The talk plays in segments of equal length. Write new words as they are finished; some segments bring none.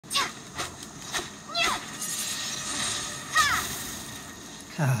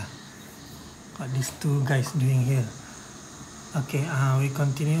What these two guys doing here? Okay, we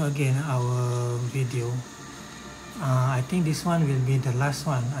continue again our video. I think this one will be the last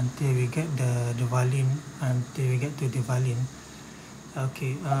one until we get the Valin, until we get to the Valin.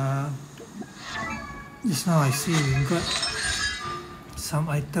 Okay, just now I see we got some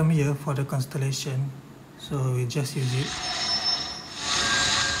item here for the constellation, so we just use it.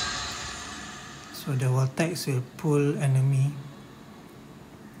 So the vortex will pull enemy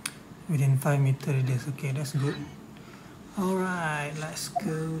within 5 meter radius. Okay, that's good. Alright, let's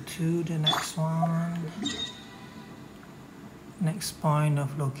go to the next one. Next point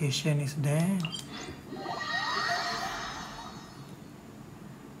of location is there.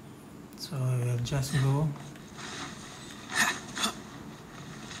 So we'll just go.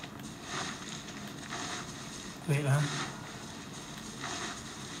 Wait,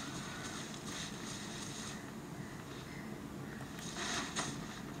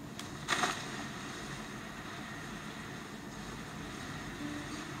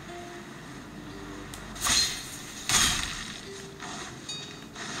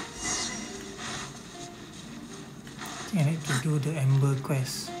 I need to do the Ember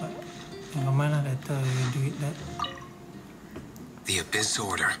quest, but never mind, later we do it that. The Abyss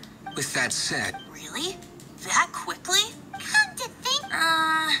Order. With that said... Really? That quickly? Come to think...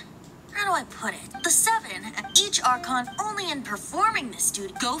 how do I put it? The 7, and each Archon only in performing this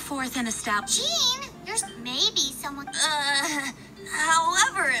duty. Go forth and establish... Jean, there's maybe someone...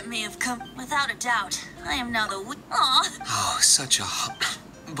 however it may have come, without a doubt, I am now the... Aw. Oh, such a...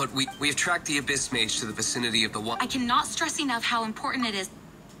 But we have tracked the Abyss Mage to the vicinity of the one... I cannot stress enough how important it is.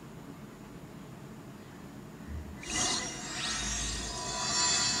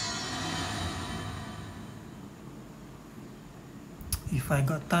 If I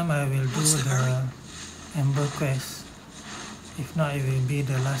got time, I will do the Ember quest. If not, it will be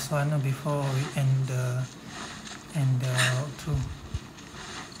the last one before we end the walkthrough.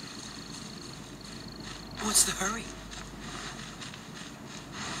 What's the hurry?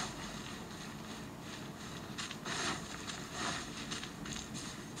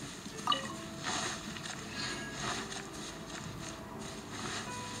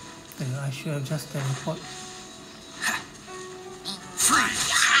 I should have just teleport.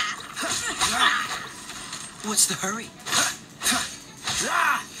 Freeze! What's the hurry?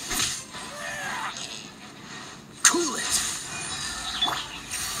 Cool it!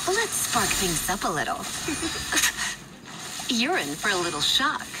 Let's spark things up a little. You're in for a little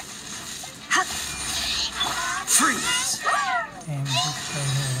shock. Freeze! And just don't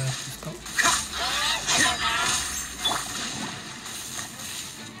know where to stop.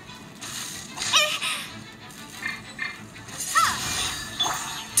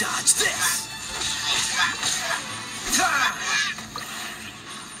 Dodge this!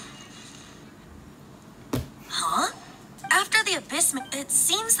 Huh? After the Abyss, it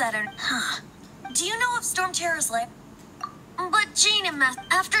seems that Do you know of Storm Terror's lair? But Jean and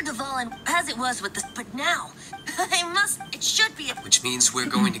after Dvalin, as it was with the... But now, it should be a... Which means we're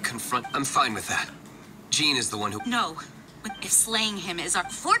going to confront... I'm fine with that. Jean is the one who... No. If slaying him is our...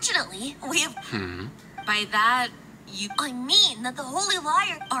 Fortunately, we have... By that, you... I mean that the Holy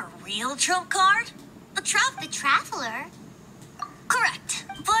Liar, our real trump card? The Traveler? Correct.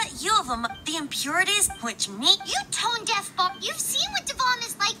 But you of them, the impurities, which me... You tone-deaf, Bob. You've seen what Devon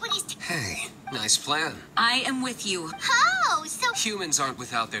is like when he's... Hey, nice plan. I am with you. Oh, so... Humans aren't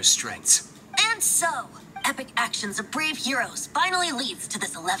without their strengths. And so, epic actions of brave heroes finally leads to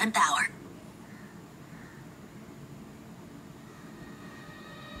this 11th hour.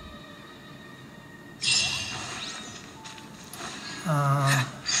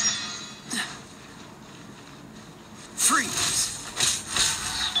 Freeze!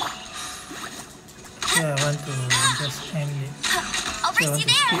 Yeah, I want to just end it. I'll race you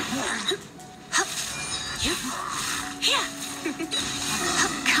there!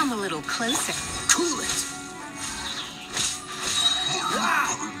 Come a little closer. Cool it!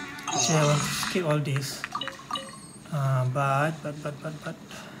 So I want to skip all this. But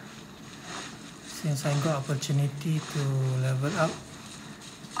since I got opportunity to level up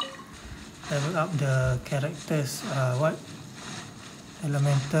the characters, what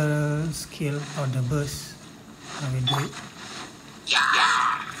elemental skill or the burst, I will do it.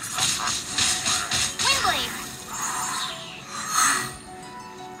 Windblade!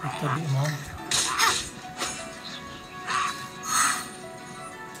 Little bit more.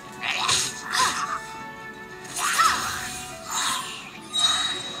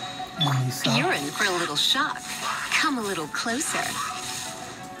 You're in for a little shock. Come a little closer.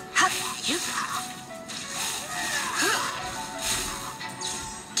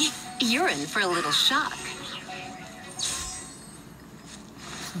 You're in for a little shock.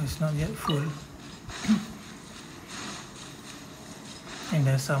 So it's not yet full. And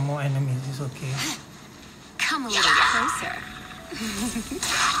there's some more enemies, it's okay. Come a little closer.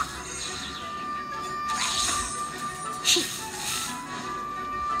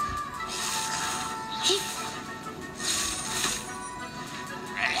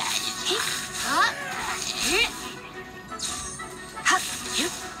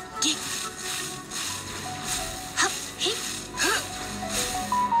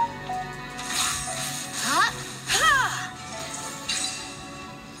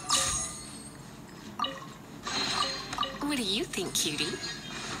 What do you think, cutie?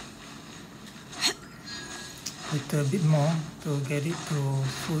 Little bit more to get it to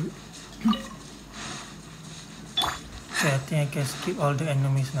full. Okay, I think I can skip all the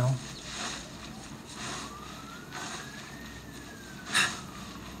enemies now.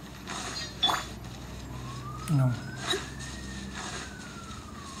 No.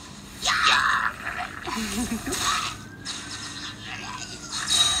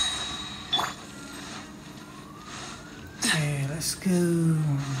 Okay, let's go.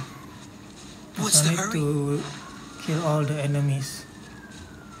 What's So the I need hurry? to kill all the enemies.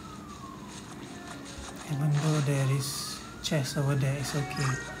 Even though there is chest over there, it's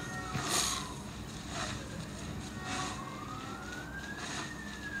okay.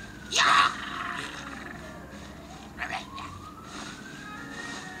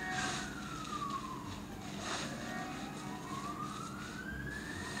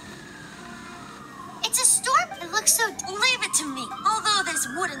 It's a storm. It looks so... Leave it to me. Although this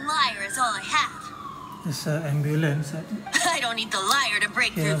wooden lyre is all I have. There's an ambulance. I don't need the lyre to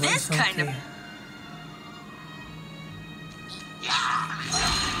break Yeah, through but this it's kind of... okay.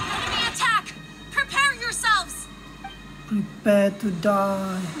 Enemy attack! Prepare yourselves! Prepare to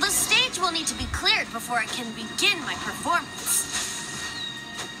die. The stage will need to be cleared before I can begin my performance.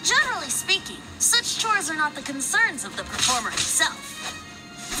 Generally speaking, such chores are not the concerns of the performer himself.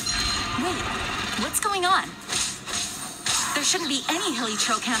 Wait, what's going on? There shouldn't be any hilly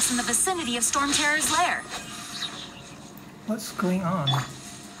troll camps in the vicinity of Storm Terror's lair. What's going on?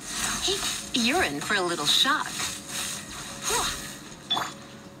 You're in for a little shock.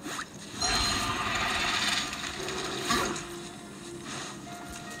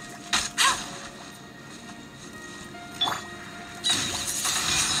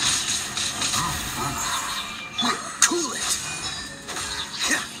 Cool it.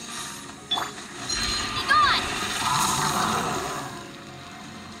 Be gone!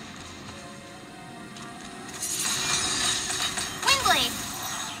 Windblade!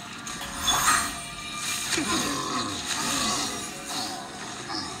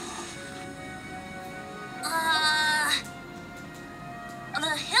 The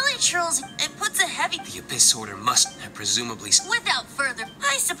hilly trolls, it puts a heavy... The Abyss Order must have presumably... Without further,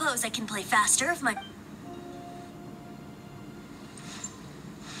 I suppose I can play faster if my...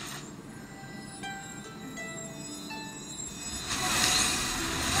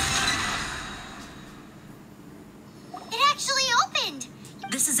 It actually opened!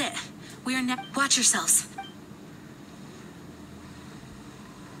 This is it. We are next. Watch yourselves.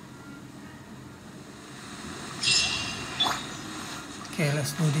 Okay,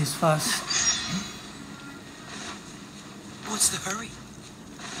 let's do this fast. What's the hurry?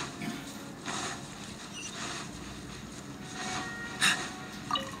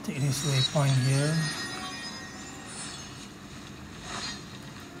 Take this waypoint here.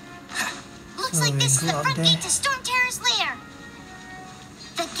 Looks So like we this is go the up front there. gate to Storm Terror's lair.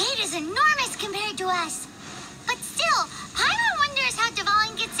 The gate is enormous compared to us. But still, Paimon wonders how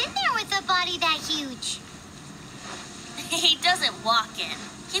Dvalin gets in there with a body that huge. He doesn't walk in.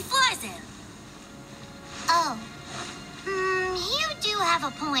 He flies in. Oh. You do have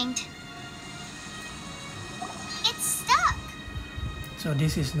a point. It's stuck. So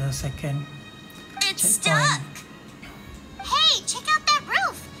this is the second It's checkpoint. stuck. Hey, check out that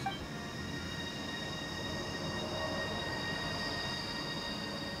roof.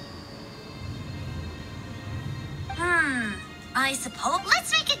 I suppose...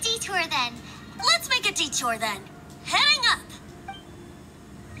 Let's make a detour then. Let's make a detour then. Heading up.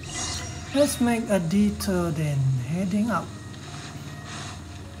 Let's make a detour then, heading up.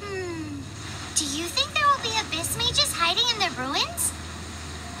 Do you think there will be abyss mages hiding in the ruins?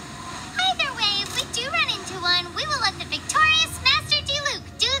 Either way, if we do run into one, we will let the victorious Master Diluc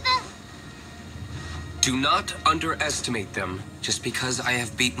do the... Do not underestimate them just because I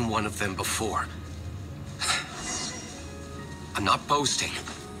have beaten one of them before. I'm not boasting.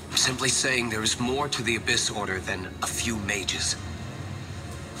 I'm simply saying there is more to the Abyss Order than a few mages.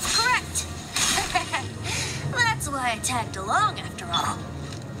 Correct. why I tagged along after all.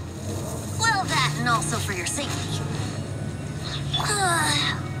 Well, that and also for your safety.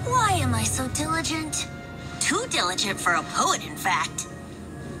 Why am I so diligent? Too diligent for a poet, in fact.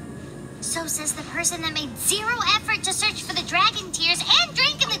 So says the person that made zero effort to search for the dragon tears and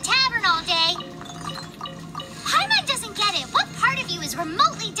drink in the tavern all day. Paimon doesn't get it. What part of you is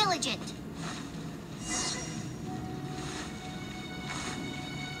remotely diligent?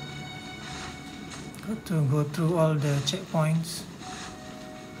 Got to go through all the checkpoints.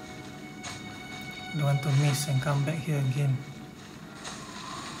 Don't want to miss and come back here again.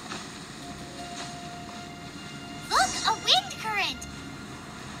 Look, a wind current.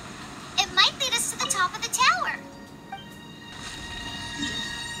 It might lead us to the top of the tower.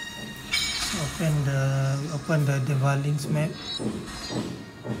 So open the Devalin's map.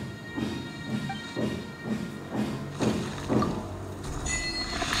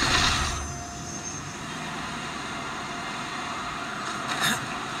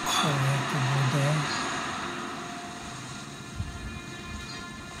 So we have to go there.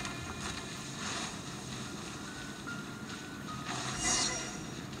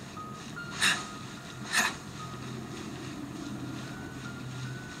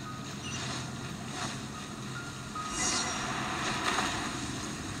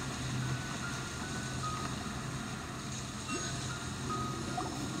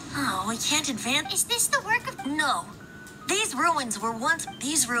 Oh, we can't advance. Is this the work of... No. These ruins were once...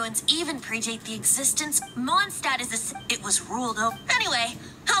 These ruins even predate the existence. Mondstadt is a... It was ruled over... Anyway,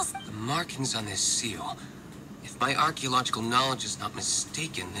 The markings on this seal. If my archaeological knowledge is not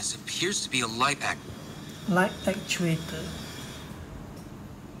mistaken, this appears to be a light Light actuator.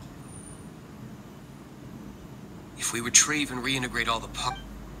 If we retrieve and reintegrate all the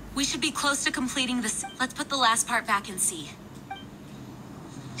We should be close to completing this. Let's put the last part back and see.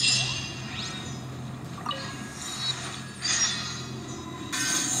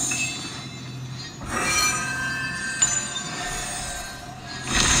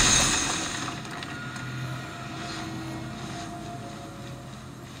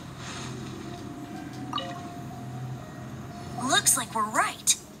 looks like we're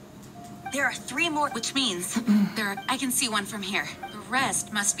right. There are 3 more... Which means I can see one from here. The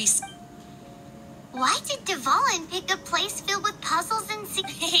rest must be... Why did Dvalin pick a place filled with puzzles and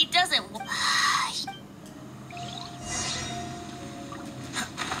He doesn't...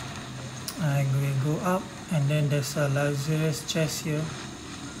 I will go up, and then there's a Lazarus chest here.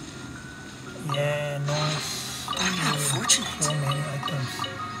 Yeah, nice. Unfortunate. So many items.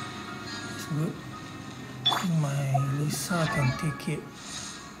 It's good. I think my Lisa can take it.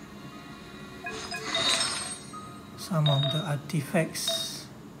 Some of the artifacts.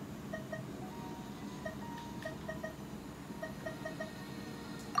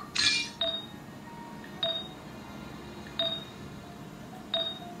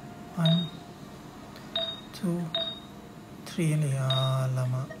 One, 2, 3 ni.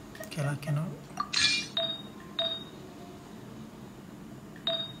 Lama. Okay lah, cannot.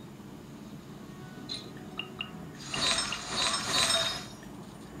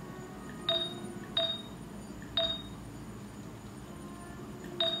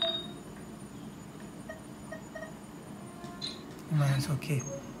 No, it's okay.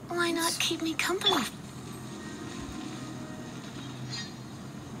 Why not keep me company?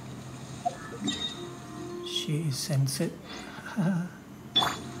 She is censored. I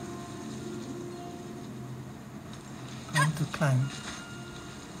want to climb.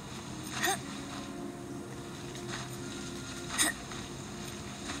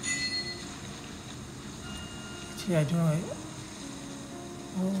 Actually, I don't know.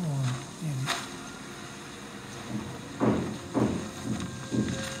 Oh, yeah.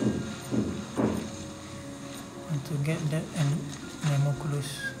 Want to get that and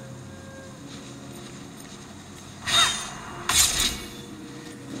Nemoculus.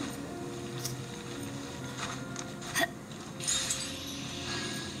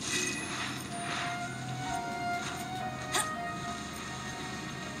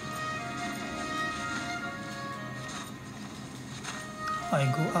 I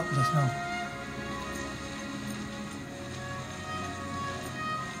go up just now.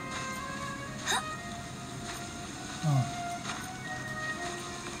 Oh.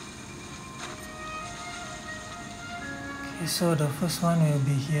 Okay, so the first one will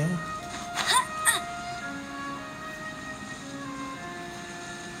be here.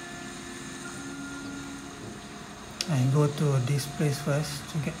 I go to this place first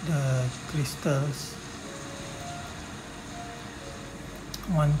to get the crystals.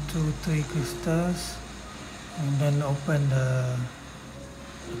 1, 2, 3 crystals, and then open the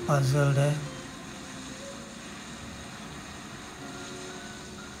puzzle there.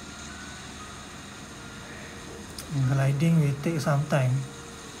 Gliding will take some time,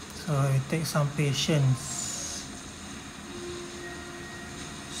 so it will take some patience.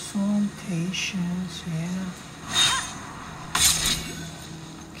 Some patience, yeah.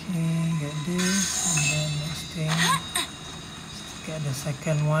 Okay, get this, and then next thing, let's get the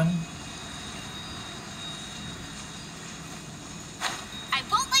second one. I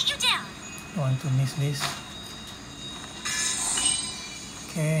won't let you down. Don't want to miss this.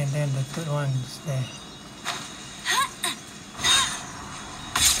 Okay, and then the third one is there.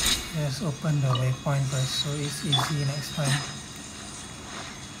 Just open the waypoint first, so it's easy next time.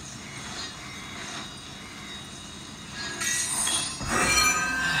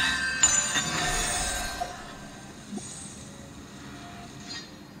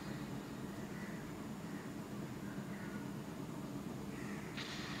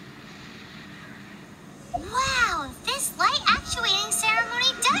 Wow, this light actuating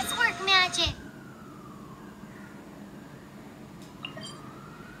ceremony does work magic.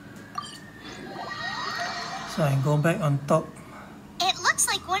 So I go back on top. It looks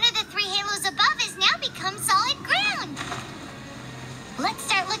like one of the three halos above has now become solid ground. Let's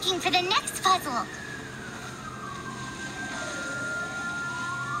start looking for the next puzzle.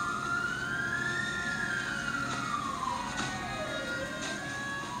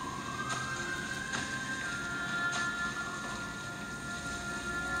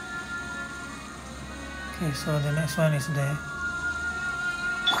 Okay, so the next one is there.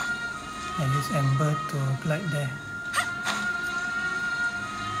 I use Ember to glide there.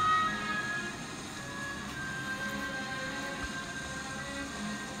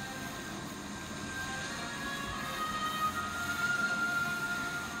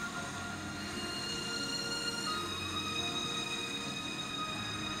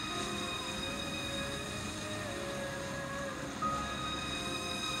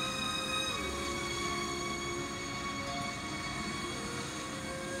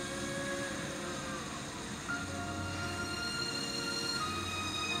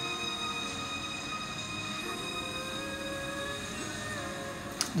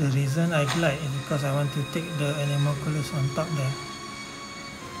 The reason I glide is because I want to take the animalculus on top there.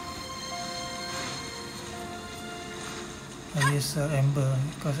 I use Ember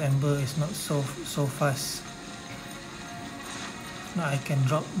because Ember is not so fast. Now I can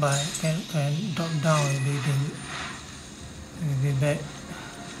drop drop down. It will be bad.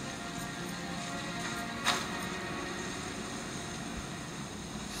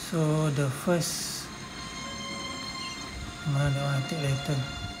 So the first, that one I take later.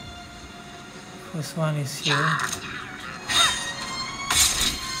 First one is here.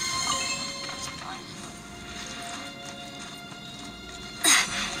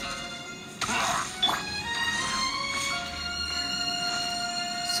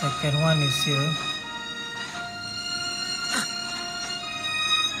 Second one is here.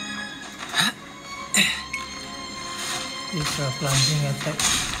 It's a plunging attack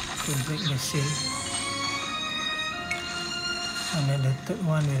to break the seal. And then the third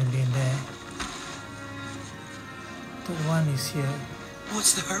one will be there. Third one is here.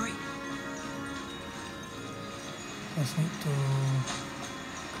 What's the hurry? Just need to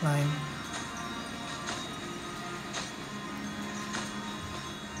climb.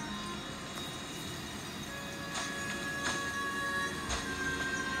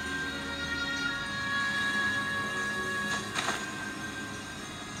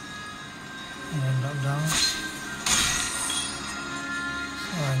 And then drop down.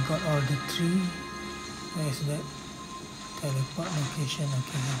 So I got all the three. Where is that? Teleport location.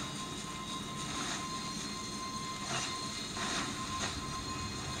 Okay.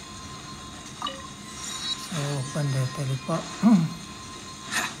 So open the teleport.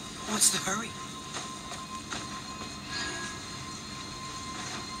 What's the hurry?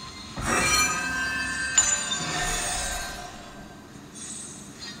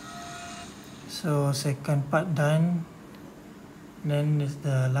 So second part done. Then is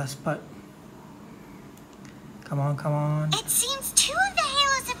the last part. Come on, come on. It seems two of the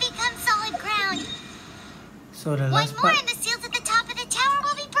halos have become solid ground. So the One last more part and the seals at the top of the tower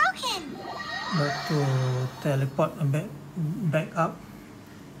will be broken. got to teleport back up.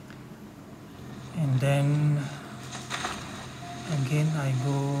 And then again I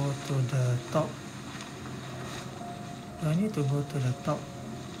go to the top. Do I need to go to the top?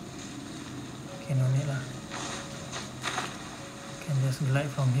 Okay, no need lah. Can just glide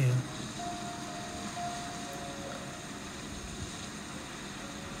from here.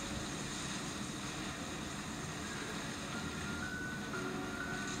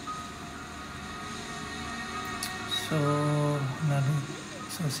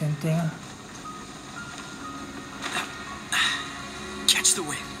 So same thing lah. Watch the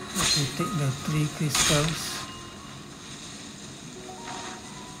wind. Let me take the 3 crystals.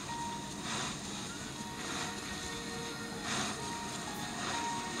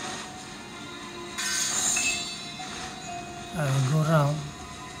 I will go round.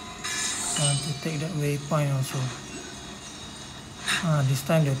 I want to take that waypoint also. This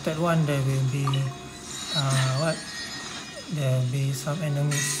time the third one there will be there will be some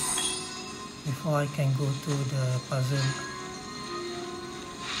enemies before I can go to the puzzle.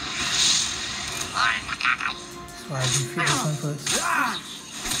 So I defeat this one first.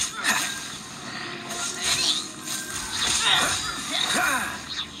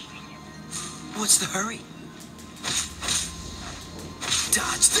 What's the hurry?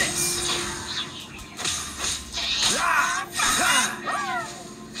 Dodge this!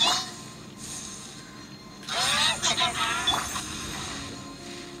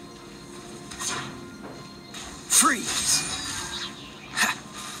 Freeze!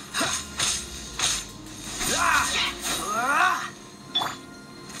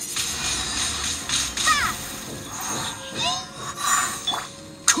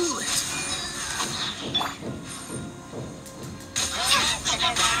 Cool it!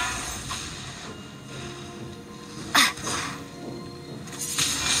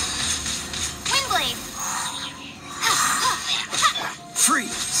 Windblade.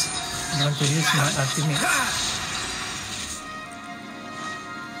 Freeze! I want to use my ultimate.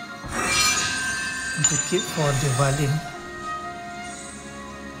 To keep for the Valin.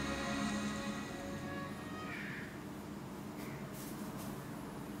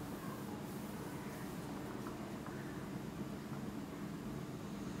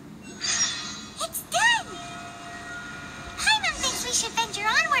 It's done! Paimon thinks we should venture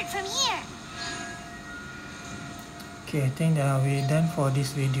onward from here. Okay, I think that we're done for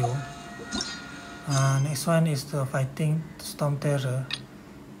this video. Next one is the fighting Storm Terror.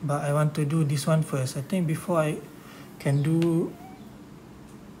 But I want to do this one first. I think before I can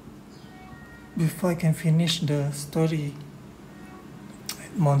finish the story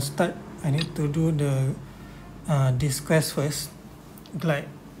at Mondstadt, I need to do the this quest first,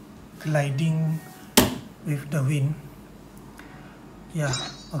 gliding with the wind. Yeah,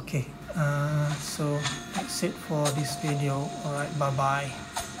 okay. So that's it for this video. Alright, bye bye.